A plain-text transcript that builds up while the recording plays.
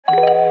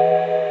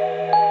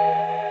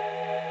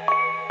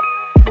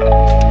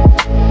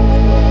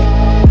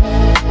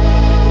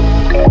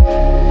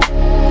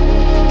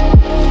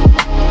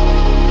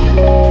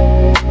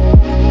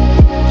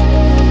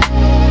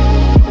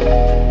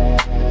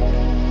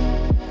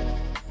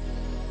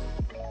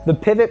The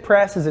pivot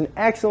press is an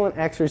excellent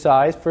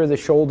exercise for the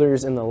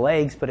shoulders and the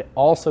legs, but it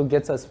also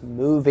gets us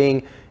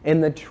moving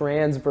in the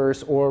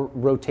transverse or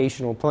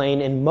rotational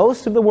plane. And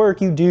most of the work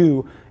you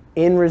do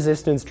in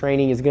resistance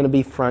training is going to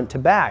be front to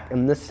back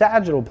in the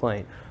sagittal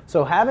plane.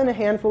 So having a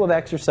handful of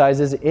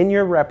exercises in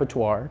your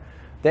repertoire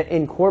that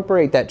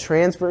incorporate that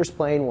transverse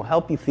plane will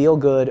help you feel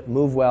good,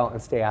 move well,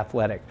 and stay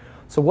athletic.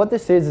 So what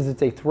this is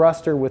it's a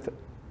thruster with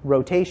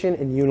rotation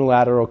and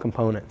unilateral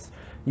components.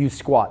 You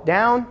squat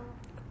down,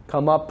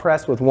 come up,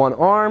 press with one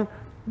arm,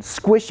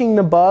 squishing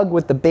the bug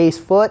with the base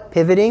foot,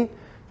 pivoting,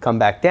 come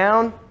back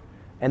down,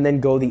 and then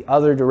go the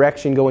other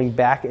direction, going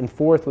back and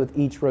forth with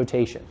each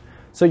rotation.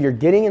 So you're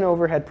getting an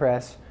overhead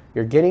press,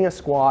 you're getting a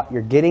squat,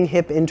 you're getting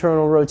hip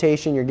internal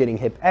rotation, you're getting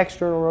hip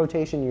external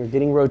rotation, you're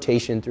getting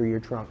rotation through your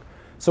trunk.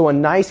 So a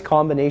nice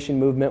combination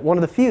movement, one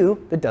of the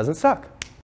few that doesn't suck.